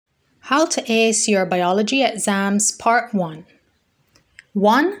How to ace your biology exams, part 1.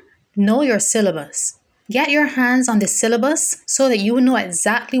 1. Know your syllabus. Get your hands on the syllabus so that you know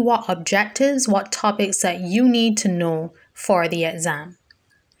exactly what objectives, what topics that you need to know for the exam.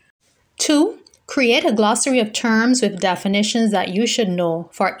 2. Create a glossary of terms with definitions that you should know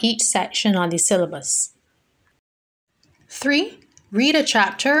for each section on the syllabus. 3. Read a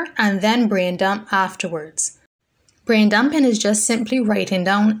chapter and then brain dump afterwards. Brain dumping is just simply writing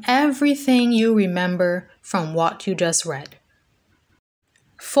down everything you remember from what you just read.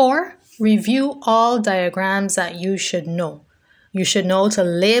 4. Review all diagrams that you should know. You should know to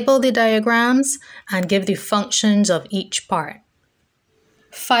label the diagrams and give the functions of each part.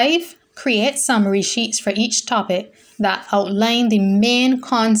 5. Create summary sheets for each topic that outline the main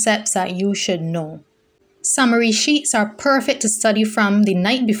concepts that you should know. Summary sheets are perfect to study from the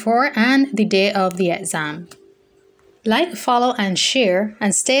night before and the day of the exam. Like, follow, and share,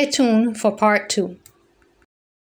 and stay tuned for part 2.